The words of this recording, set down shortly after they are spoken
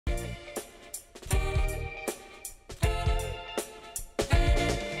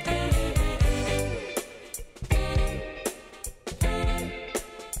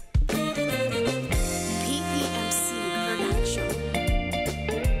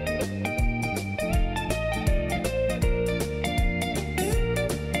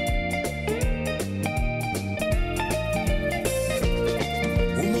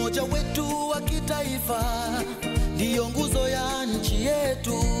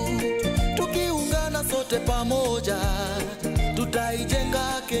sote pamoja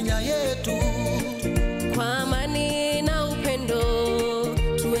tutaijenga Kenya yetu kwa amani na upendo,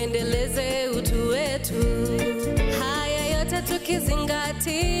 tuendeleze utu wetu. Haya yote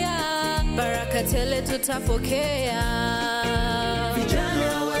tukizingatia, baraka tele tutapokea.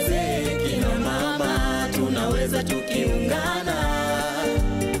 Vijana, wazee, kina mama, tunaweza tukiungana.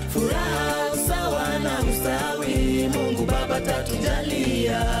 Furaha, usawa na ustawi, Mungu Baba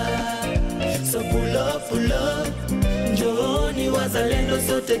tatujalia. So pull up, njooni wazalendo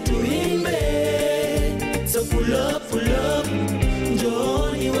sote tuimbe. So pull up,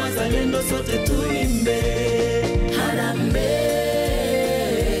 njooni wazalendo sote tuimbe. Harambee,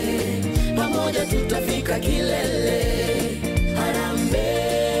 pamoja tutafika kilele. Harambee,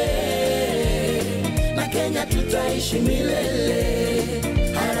 na Kenya tutaishi milele.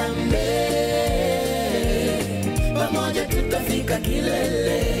 Harambee, pamoja tutafika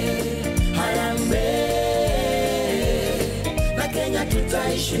kilele. Harambee, na Kenya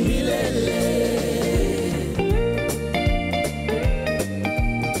tutaishi milele.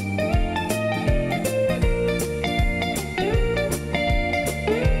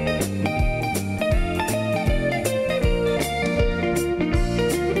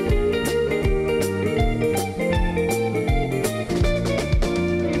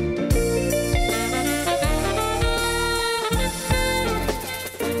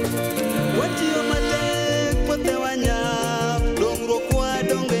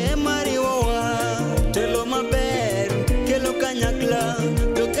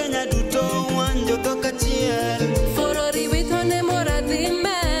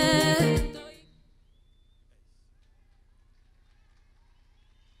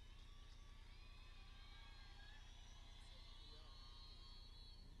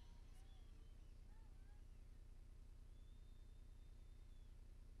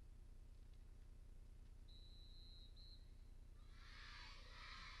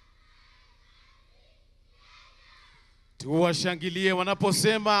 Tuwashangilie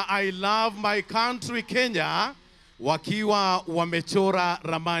wanaposema I love my country Kenya, wakiwa wamechora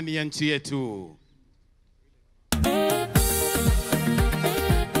ramani ya nchi yetu.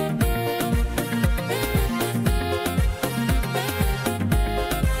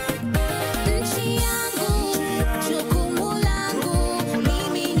 Nchi yangu, jukumu langu,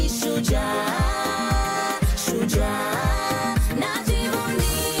 mimi ni shujaa, shujaa.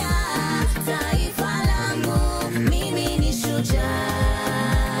 Najivunia taifa langu, mimi ni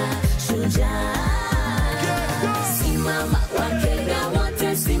shujaa, shujaa. Simama Wakenya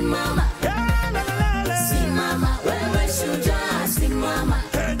wote, simama. Simama wewe shujaa, simama.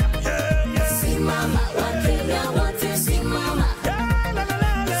 Simama Wakenya wote, simama.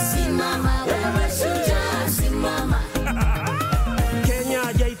 Simama wewe shujaa, simama. Kenya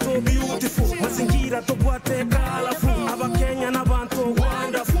yaito beautiful, mazingira tobwate colorful. Aba Kenya na bantu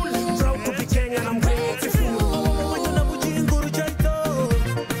wonderful, proud to be Kenyan, I'm grateful. Wajuna bujinguru jaito,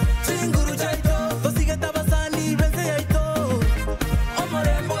 chinguru jaito, tosigeta basani benze yaito,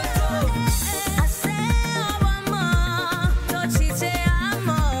 omorembo ito. Aseo mama, tochiche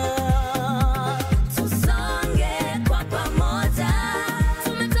amo, tusonge kwa pamoja.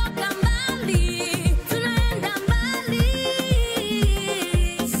 Tumetoka mbali, tunaenda mbali,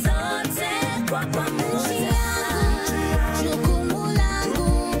 sote kwa pamoja. Jukumu langu,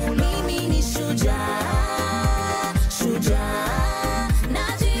 mimi ni shujaa, shujaa.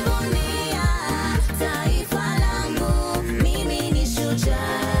 Najivunia taifa langu, mimi ni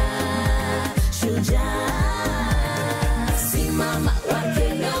shujaa, shujaa. Simama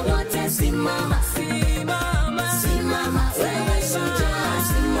Wakenya wote, simama. Simama, simama wewe shujaa,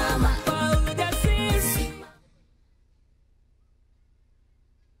 simama.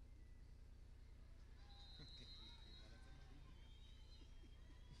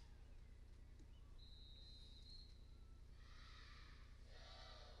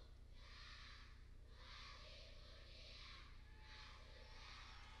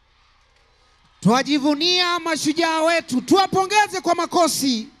 Twajivunia mashujaa wetu, tuwapongeze kwa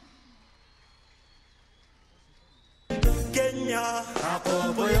makofi. Kenya, hapo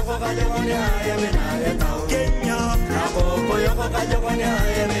yoko kajogoni ayeme na yetao. Kenya, hapo yoko kajogoni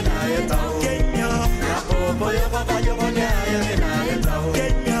ayeme na yetao. Kenya, hapo yoko kajogoni ayeme na yetao.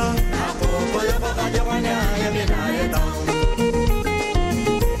 Kenya, hapo yoko kajogoni ayeme na yetao.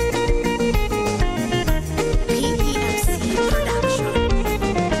 PPMC production.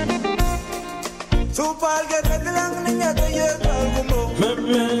 Supal ke telang niya to ye talgumo.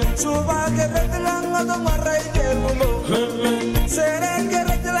 Supal ke telang ado maray ke gumo. Serel ke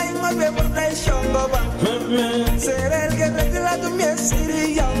telang mabe portay shongo ba. Serel ke telang tu mi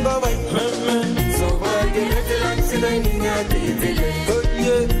siri yongo ba. Supal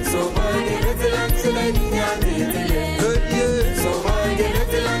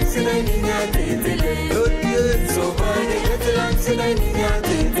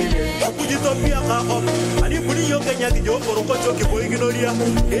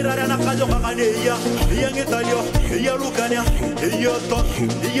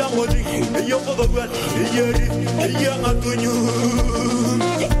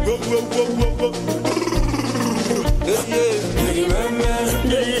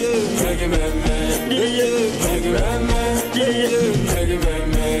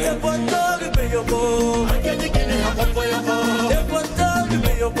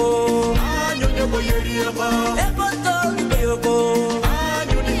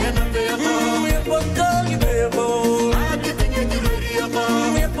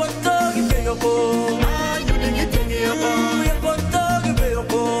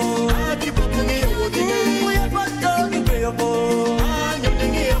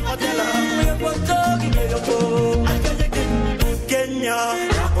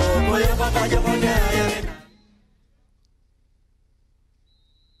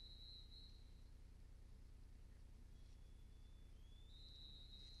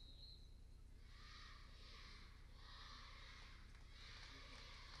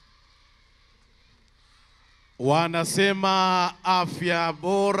Wanasema afya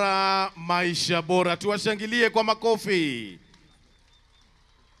bora, maisha bora. Tuwashangilie kwa makofi.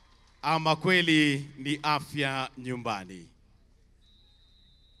 Ama kweli ni afya nyumbani.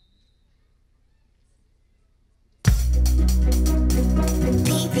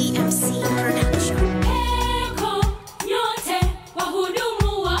 PPMC production.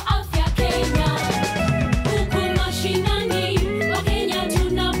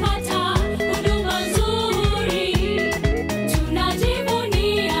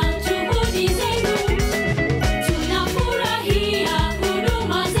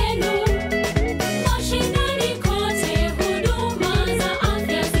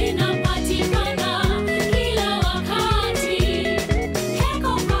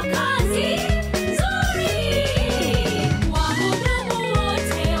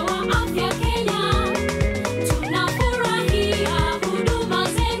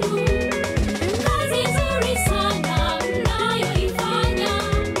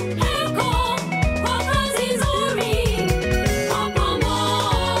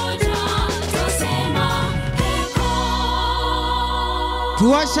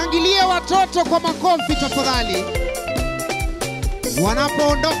 Tuwashangilie watoto kwa makofi tafadhali.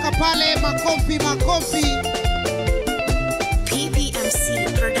 Wanapoondoka pale makofi makofi. PPMC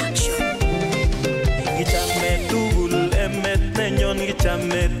production. Gichame tugul emet nenyon,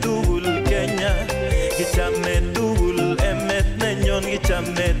 gichame tugul Kenya. Gichame tugul emet nenyon,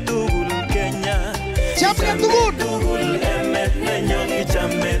 gichame tugul Kenya. Gichame tugul emet nenyon,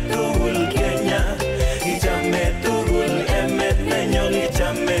 gichame tugul Kenya. Gichame tugul emet nenyon,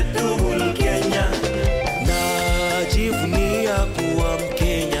 gichame tugul Kenya. Najivunia kuwa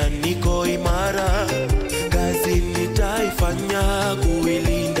Mkenya, niko imara. Kazi nitaifanya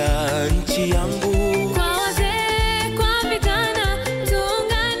kuilinda nchi yangu.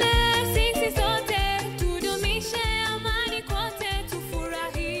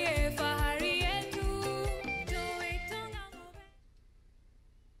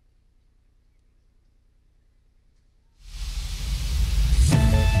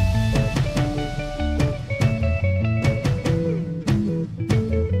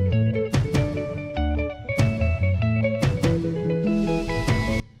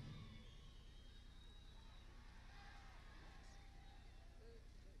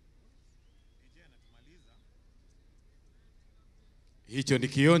 Hicho ni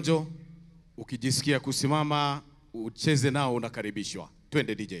kionjo. Ukijisikia kusimama ucheze nao unakaribishwa.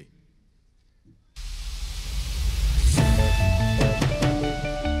 Twende DJ.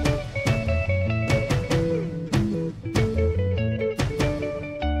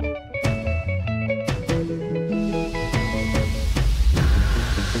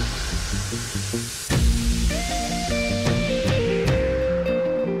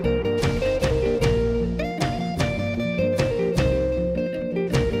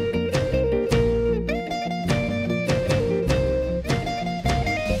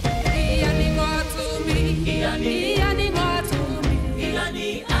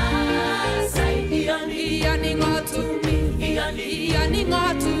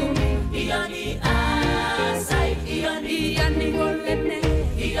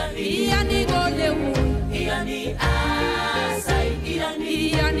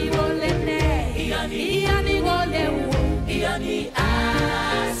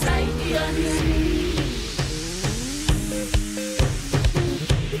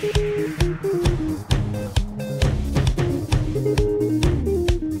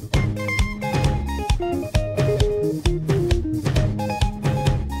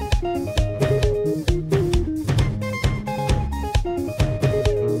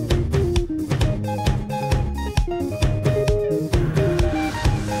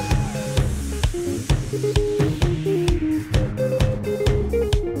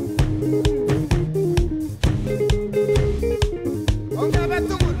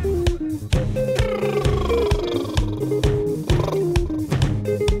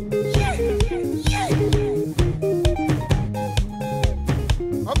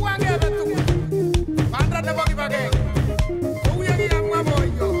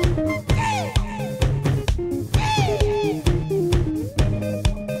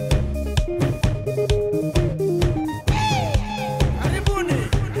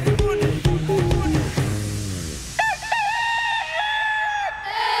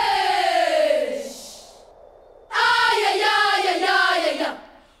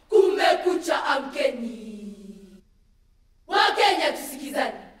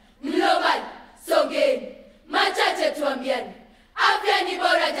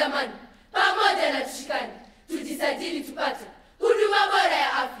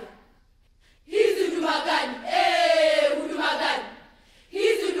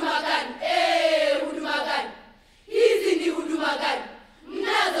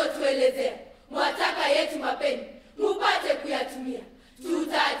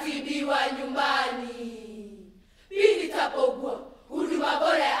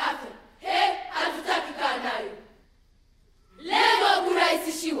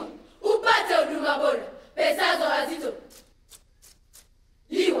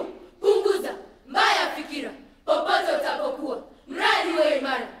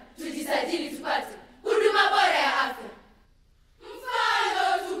 tujisajili tupate huduma bora ya afya.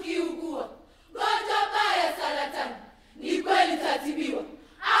 Mfano tukiugua gonjwa baya saratani, ni kweli tatibiwa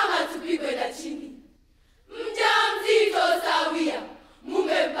ama tupigwe na chini? Mjamzito sawia,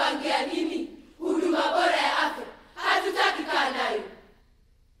 mumempangia nini? Huduma bora ya afya hatutaki kaa nayo.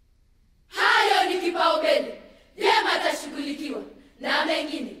 Hayo ni kipaumbele, vyema atashughulikiwa, na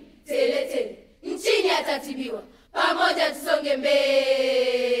mengine tele nchini atatibiwa. Pamoja tusonge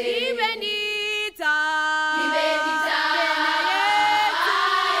mbele. Ibenita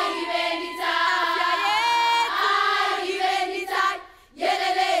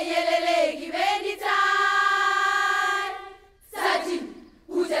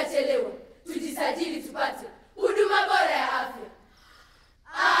tujisajili tupate huduma bora ya afya.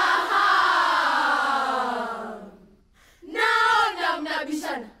 Naona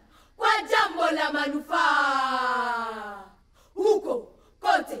mnabishana kwa jambo la manufaa. Huko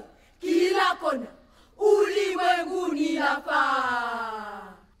kote kila kona ulimwenguni nafaa.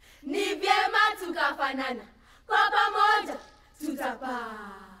 Ni vyema tukafanana, kwa pamoja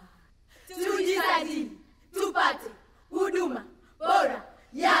tutapaa. Tujisajili tupate huduma bora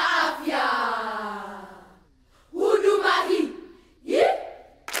ya afya. Huduma hii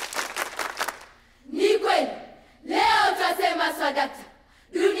ni kweli. Leo tutasema swadakta,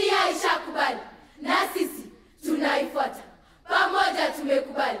 dunia ishakubali na sisi tunaifuata. Pamoja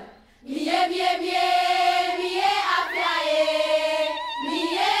tumekubali. Mie afya mie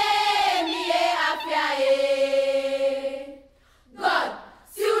afya God,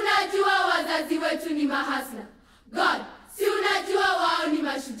 si unajua wazazi wetu ni mahasla? God, si unajua wao ni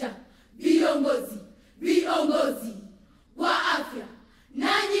mashujaa, viongozi wa afya?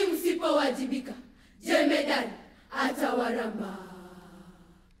 Nanyi msipowajibika, jemedari atawaramba.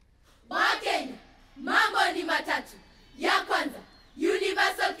 Wakenya, mambo ni matatu. Ya kwanza,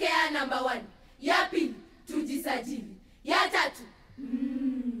 universal care number 1. Ya pili, tujisajili. Ya tatu,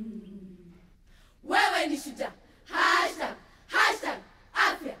 wewe ni shujaa. Hashtag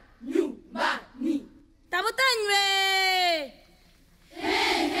afya nyumbani. Tabutanywe.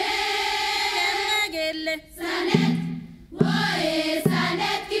 Sanet, woe,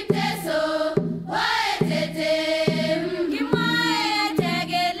 Sanet Kipteso, woe tete. Kimwae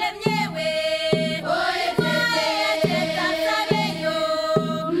tegele mnyewe. Woe tete. Tasageyo.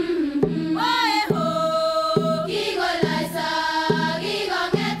 Woe ho. Kigo laisa, kigo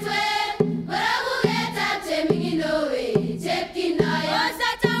ngetwe, barabu geta temi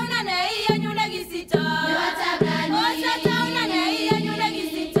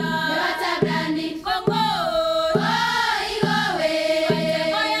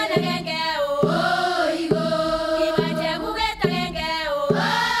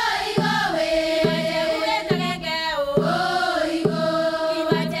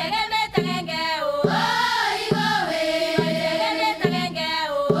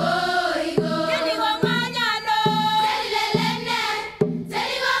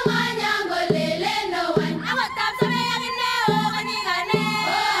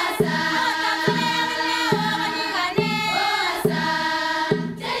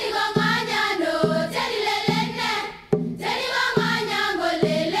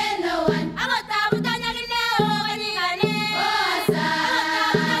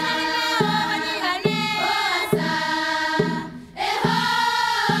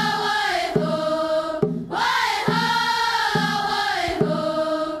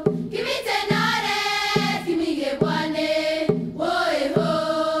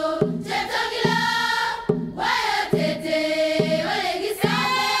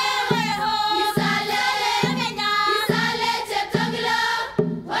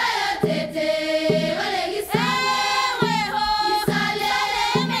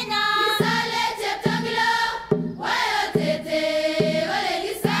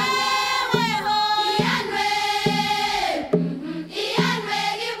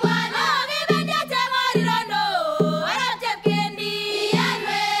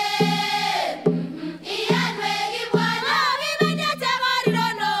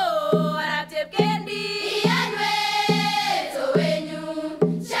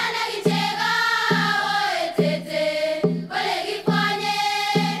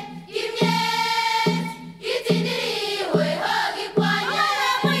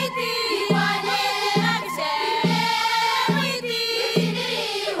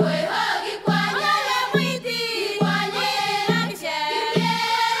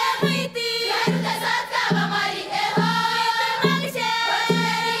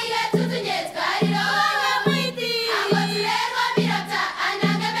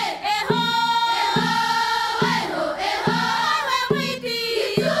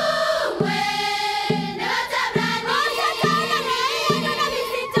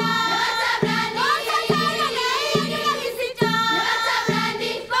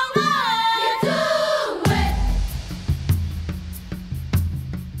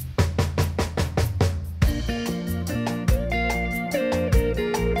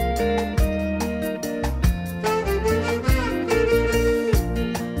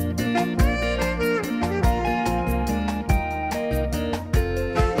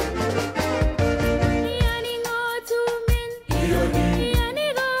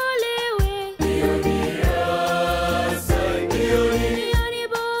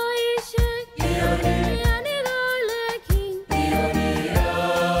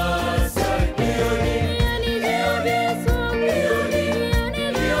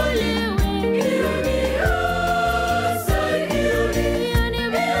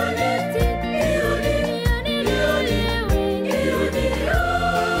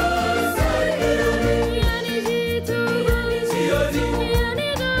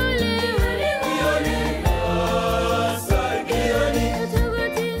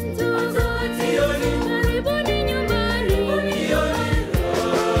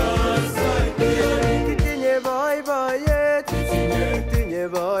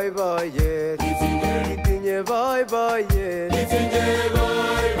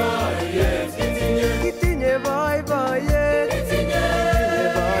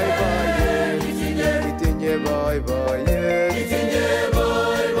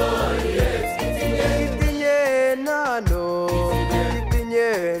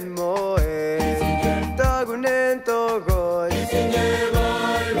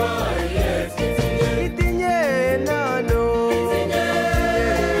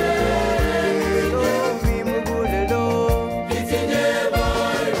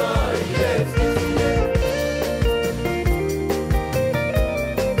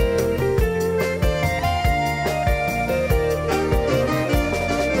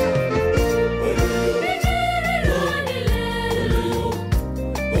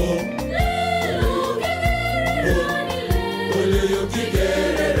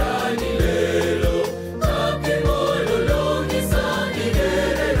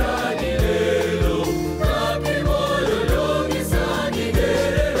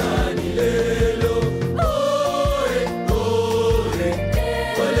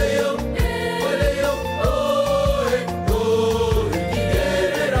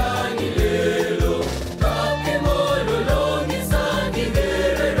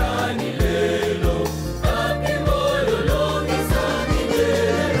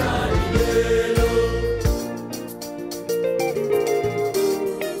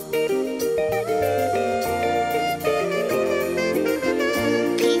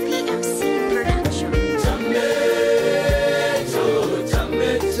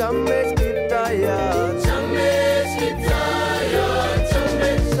Chamech Kiptayat, Chamech Kiptayat,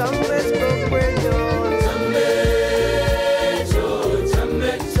 Chamech Kokwenyon, Chamech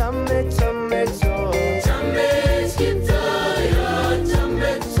Chamech Kiptayat,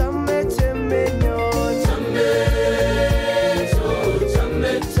 Chamech Emenyon, Chamech Kiptayat,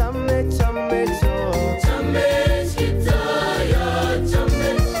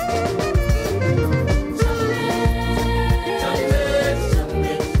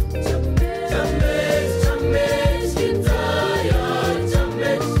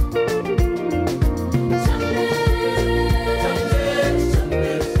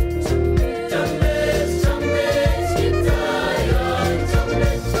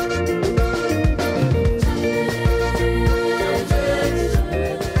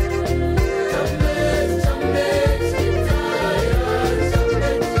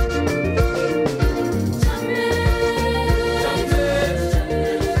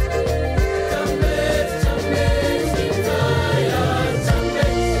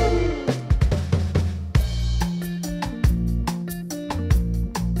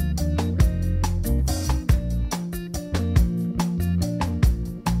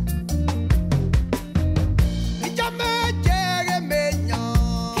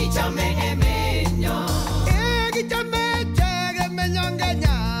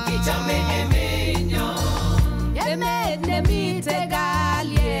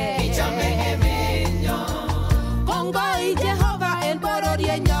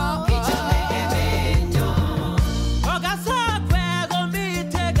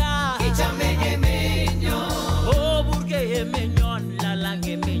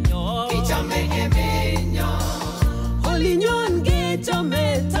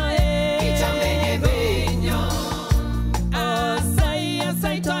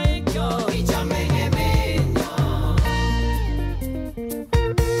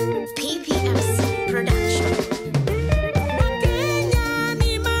 PPMC production.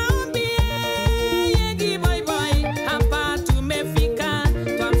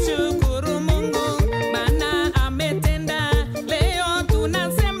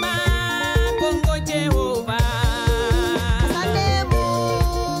 Asante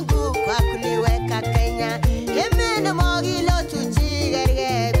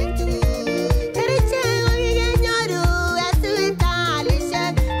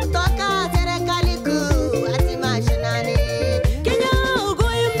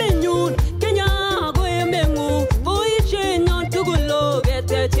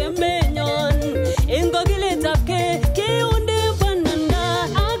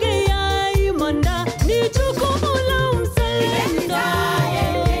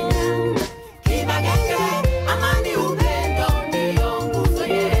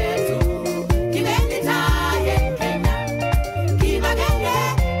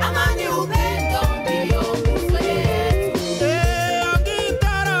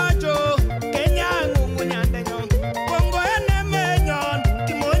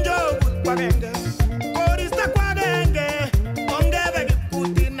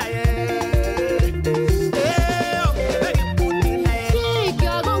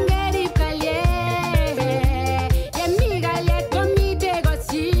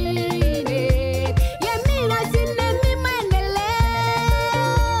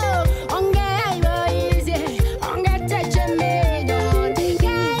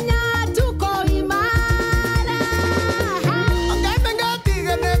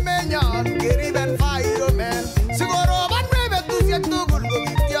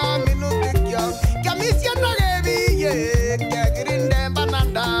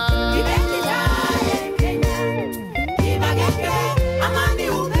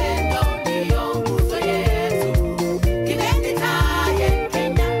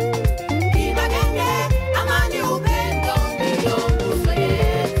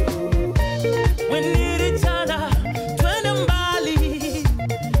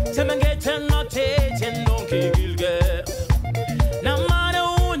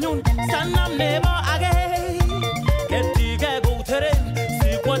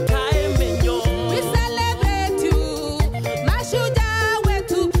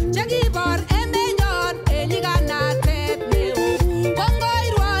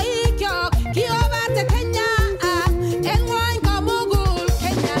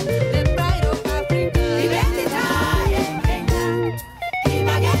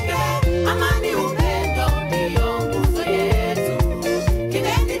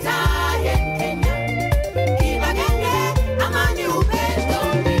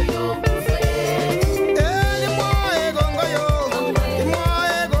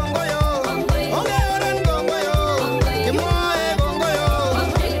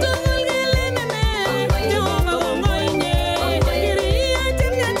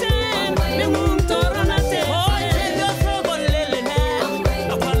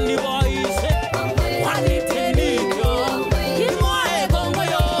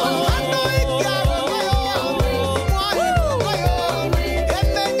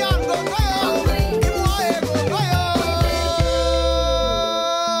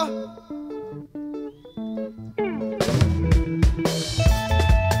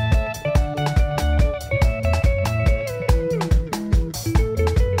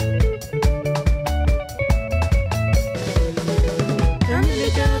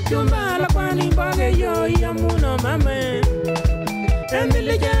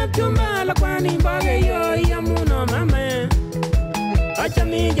Emily Jeb Jumba la kwani mbage yo yamuno mame. Acha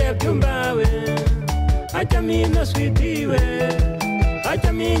mi Jeb Jumba we. Acha mi no sweetie we.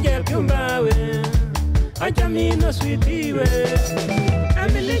 Acha mi Jeb Jumba we. Acha mi no sweetie we.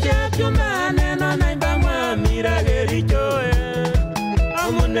 Emily Jeb Jumba neno naimba mwa mira Kericho we.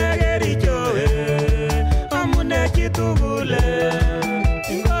 Amune Kericho we. Amune chitugule.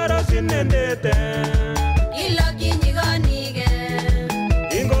 Ingoro sinendete. Iloki nyigonige.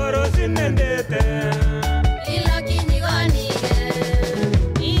 Ingoro sinendete. Iloki nyigonige.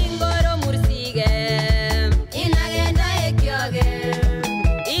 Ingoro mursige. Inagenda ekyoge.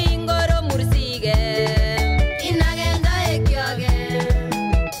 Ingoro mursige. Inagenda ekyoge.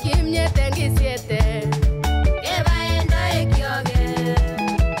 Kimnyete ngisiete. Kebaenda ekyoge.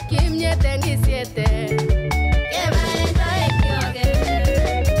 Kimnyete ngisiete. Kebaenda ekyoge.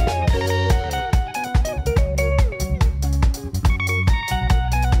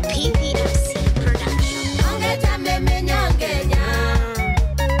 PPMC production. Onge chame menyongenya.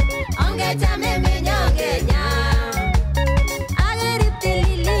 Onge chame menyongenya. Ageriti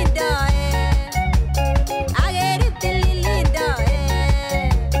lilindo Ageriti lilindo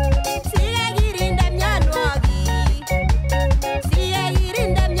Siya girinda myanwagi. Siya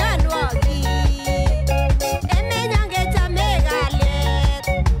girinda myanwagi. Emenyonge chame galet.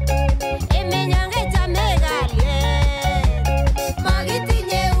 Emenyonge chame galet.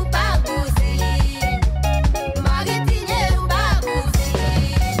 Magitinye ubaguzi. Magitinye ubaguzi.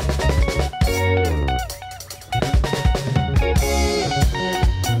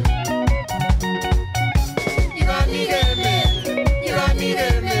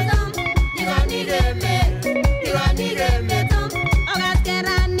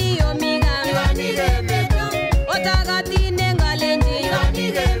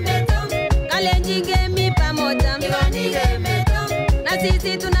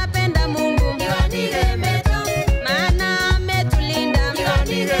 Sisi tunapenda Mungu. Maana ametulinda.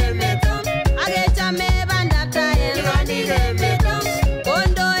 Agechame bandaptaye.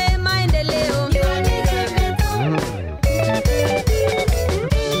 Kondoe maendeleo.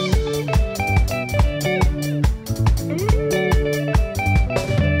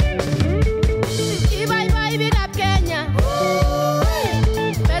 Ibaibai biikab Kenya.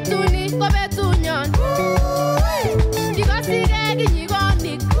 Betuni ko betunyon. Kikosike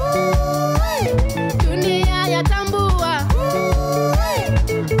kinyigonik. Dunia yatambua.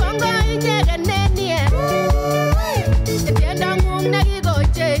 Kongo inyegen nenie. Tiendo ng'ung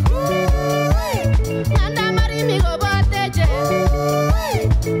nekikoche. Nyanda marimi koboteche.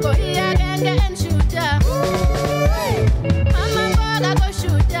 Ko i agenge en Shujaa. Mama mboga ko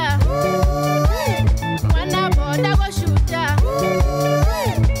Shujaa. Mwana boda ko Shujaa.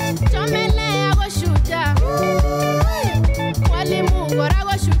 Chomelea ko Shujaa. Mwalimu kora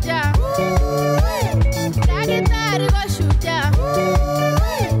ko Shujaa. Daktari ko Shujaa.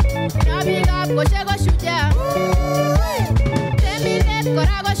 Nobikab koshe ko Shujaa. Temindet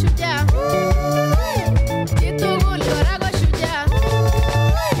kora ko Shujaa. Chitugul kora ko Shujaa.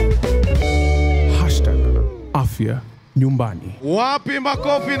 Afya nyumbani. Wapi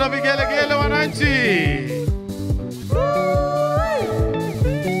makofi na vigelegele wananchi?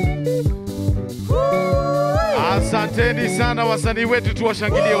 Asanteni sana wasanii wetu,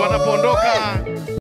 tuwashangilie wanapoondoka.